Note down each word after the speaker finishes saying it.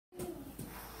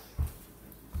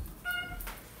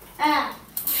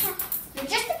You're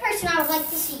just the person I would like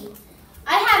to see.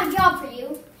 I have a job for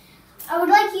you. I would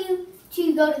like you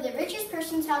to go to the richest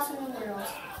person's house in the world.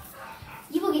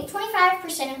 You will get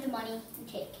 25% of the money you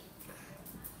take.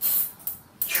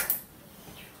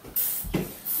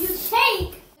 You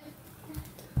take?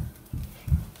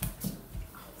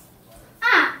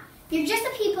 You're just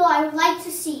the people I would like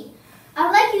to see. I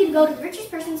would like you to go to the richest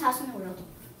person's house in the world.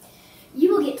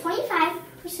 You will get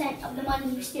 25% of the money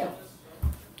you steal.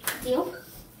 Deal?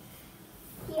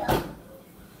 Deal.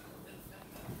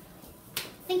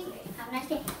 Thank you. Have a nice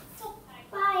day.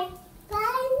 Bye.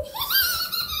 Bye.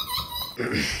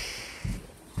 You're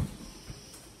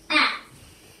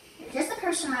just the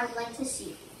person I would like to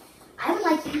see. I would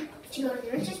like you to go to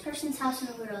the richest person's house in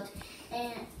the world,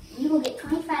 and you will get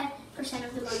 25%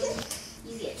 of the money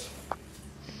you get.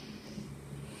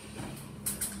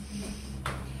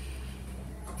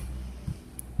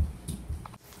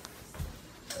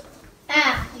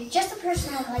 You're just the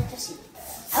person I would like to see.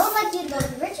 I would like you to go to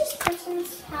the richest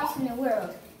person's house in the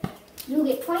world. You will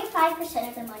get 25%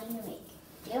 of the money you make.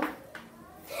 Deal?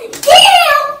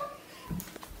 Deal!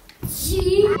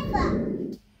 See? Let's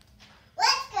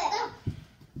go.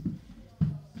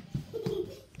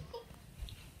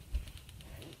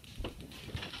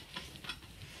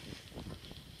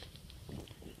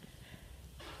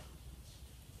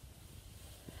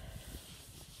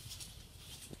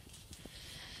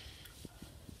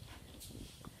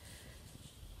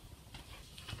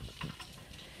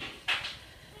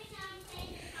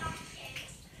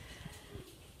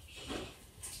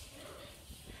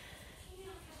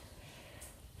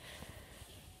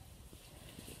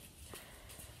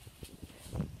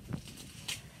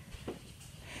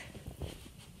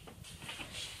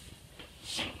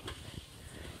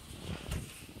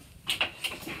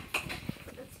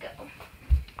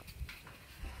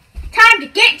 To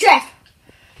get dressed.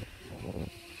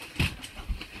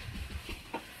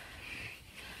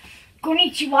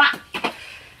 Konnichiwa.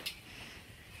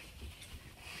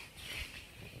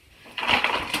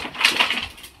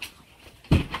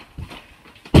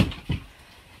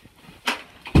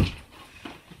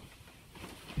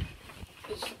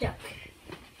 It's stuck.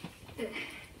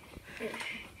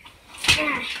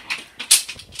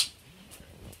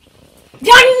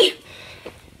 Johnny!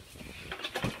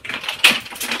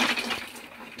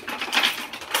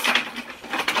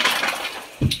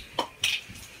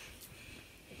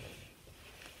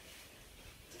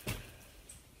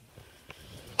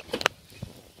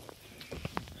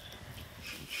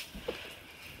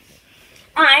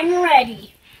 I'm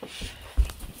ready.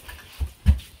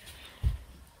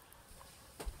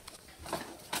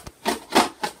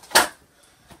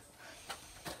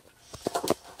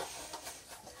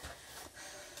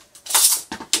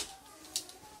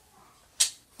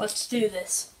 Let's do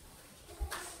this.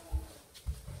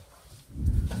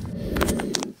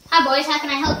 Hi boys, how can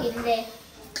I help you today?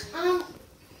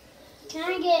 Can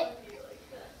I get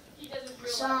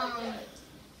some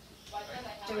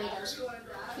Doritos?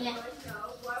 Yeah.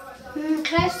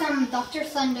 Can I have some Dr.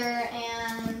 Thunder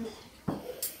and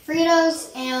Fritos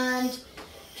and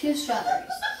 2 strawberries?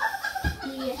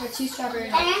 Yeah. Or 2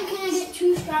 strawberries. And can I get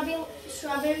 2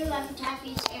 strawberry Laffy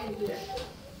Taffies and beer?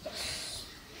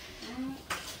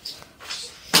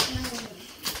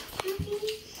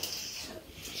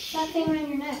 That thing around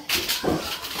your neck.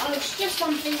 Oh, it's just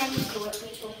something I need to whip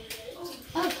people.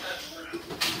 Oh.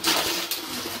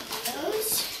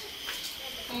 Those.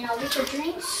 And I'll get your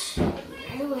drinks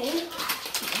right away.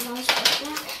 And I'll start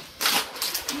that.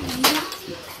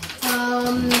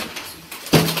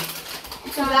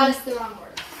 So that is the wrong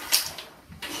order.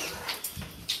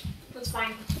 That's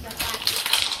fine. That's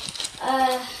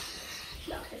fine.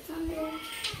 Dr. Thunder.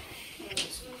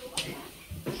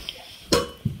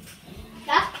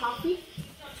 That's coffee.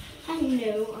 I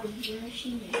know a beer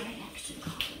machine is right next to the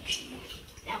coffee machine.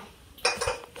 No.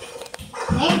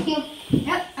 Thank you.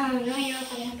 Yep. No, you're not going to have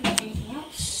to do anything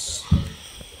else.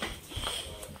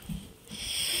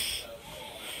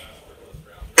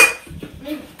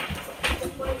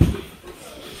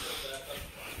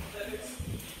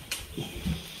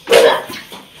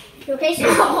 You okay, sir?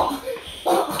 Oh.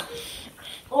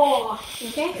 You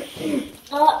okay?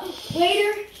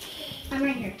 Waiter. I'm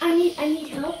right here. I need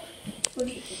help. What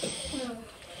do you think?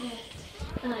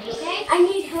 You okay? I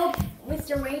need help with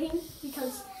your waiting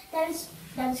because that is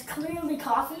clearly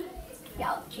coffee.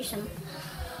 Yeah, I'll get you some.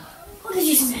 What did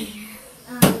you say?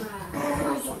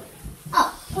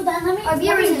 Oh, hold on. Let me. Our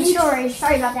beer is in storage.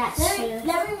 Sorry about that.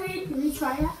 Let me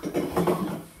retry that.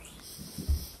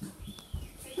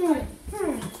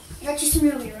 Got you some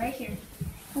real beer right here.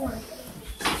 Don't worry.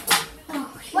 Oh,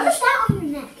 what is that on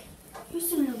your neck? Here's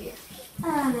some real beer.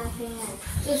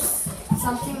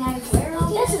 something I wear.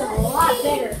 This is a lot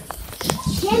better.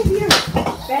 Canned beer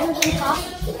better than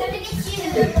coffee.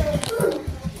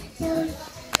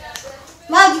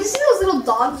 Wow, do you see those little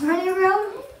dogs running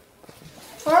around?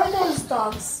 Where are those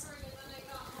dogs?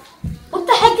 What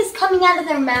the heck is coming out of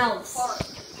their mouths?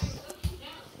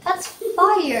 That's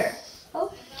fire.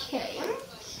 Okay.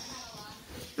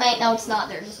 Wait, no, it's not.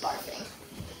 They're just barfing.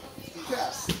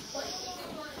 Gross.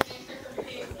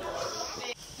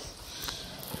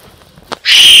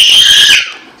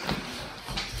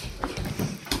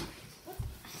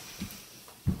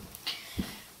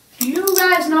 Do you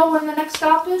guys know when the next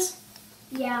stop is?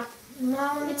 Yeah.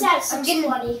 No, It's at I'm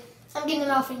getting I'm getting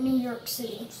off in New York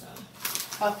City. So.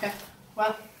 Okay.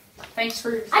 Well, thanks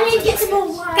for. I need to get some more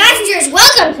wine. Passengers,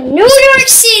 welcome to New York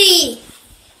City.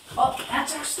 Oh,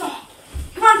 that's our stop.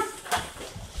 Come on.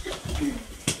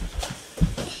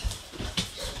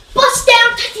 Bust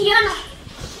down, Tatiana.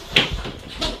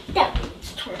 That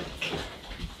was twerk.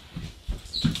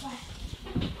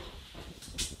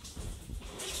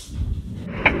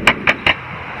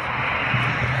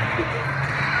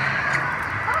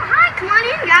 Oh, hi, come on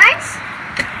in, guys.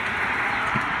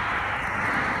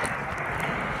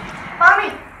 Mommy.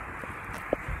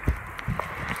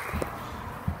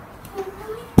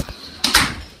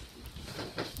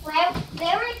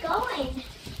 Where are we going?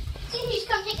 Please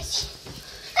come take a seat.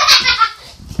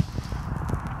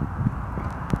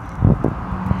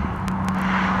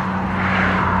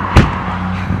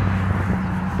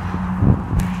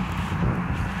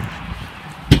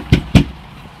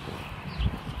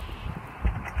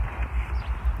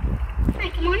 Hi,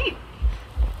 come on in.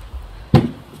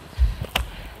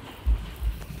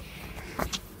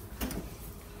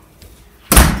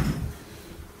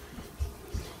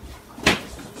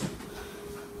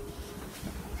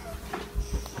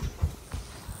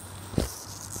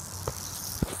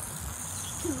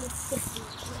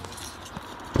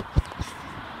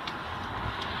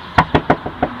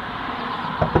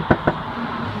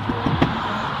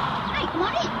 Hi, come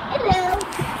on in. Hello.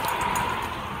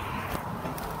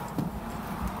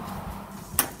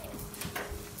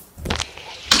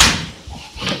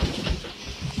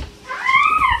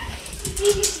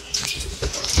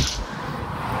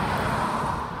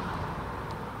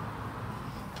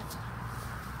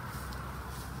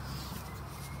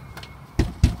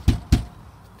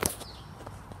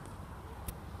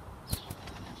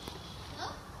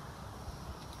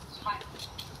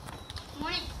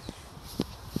 Morning.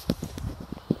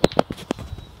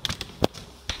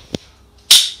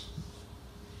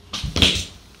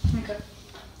 Okay.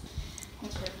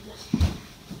 Let's grab this.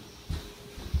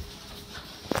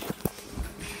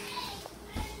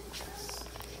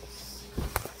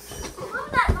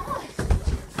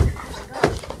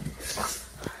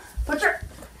 Put your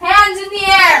hands in the air.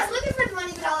 I was looking for the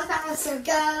money, but all I found was some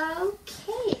gum.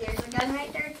 Okay, there's a gun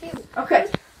right there, too. Okay.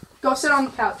 Go sit on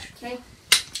the couch. Okay.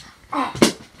 Oh.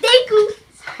 Thank you.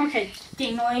 Okay.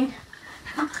 Dingling.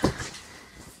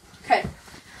 Okay.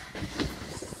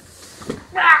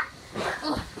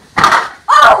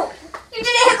 Oh! You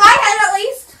didn't hit my head at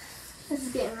least. This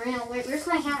is getting real. Wait, where's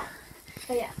my hat?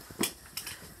 Oh, yeah. Put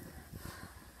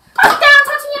it down,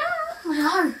 Tatiana. Oh, my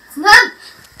arm. None.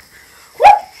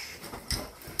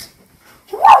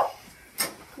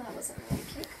 That wasn't really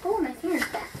cute. Oh, my finger's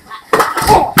back.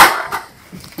 Oh.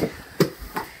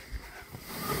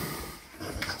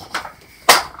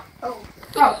 Oh.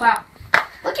 Oh, wow.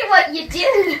 Look at what you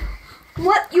did.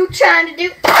 What you trying to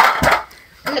do?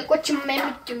 Look what you made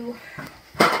me do.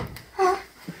 Huh?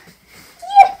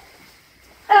 Yeah.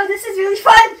 Oh, this is really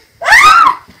fun.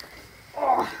 Ah!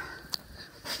 Oh.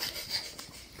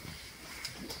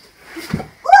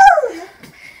 Woo!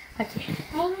 Okay.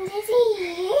 I'm dizzy.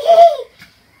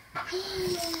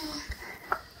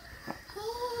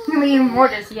 I'm gonna be even more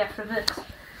dizzy after this.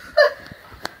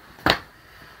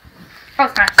 That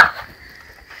was nice.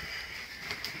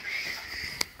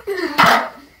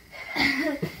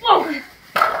 Whoa.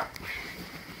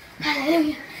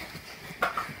 Hallelujah.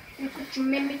 Look what you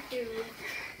made me do.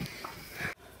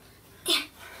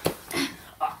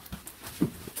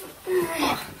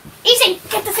 Easy,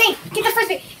 get the thing, get the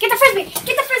frisbee, get the frisbee,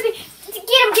 get the frisbee, get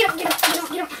him, get him, get him, get him,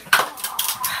 get him.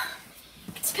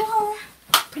 Get this pillow,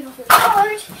 put it over the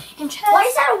heart and chest. Why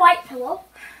is that a white pillow?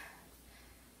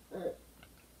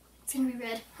 It's gonna be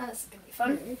red. Oh, this is gonna be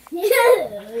fun.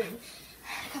 Yeah.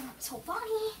 Cover up his whole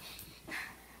body.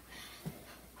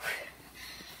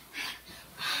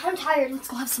 I'm tired. Let's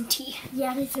go have some tea.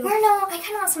 Yeah, me too. Or no, I kind of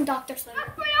want some Dr. Slade.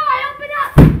 Open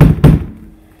up!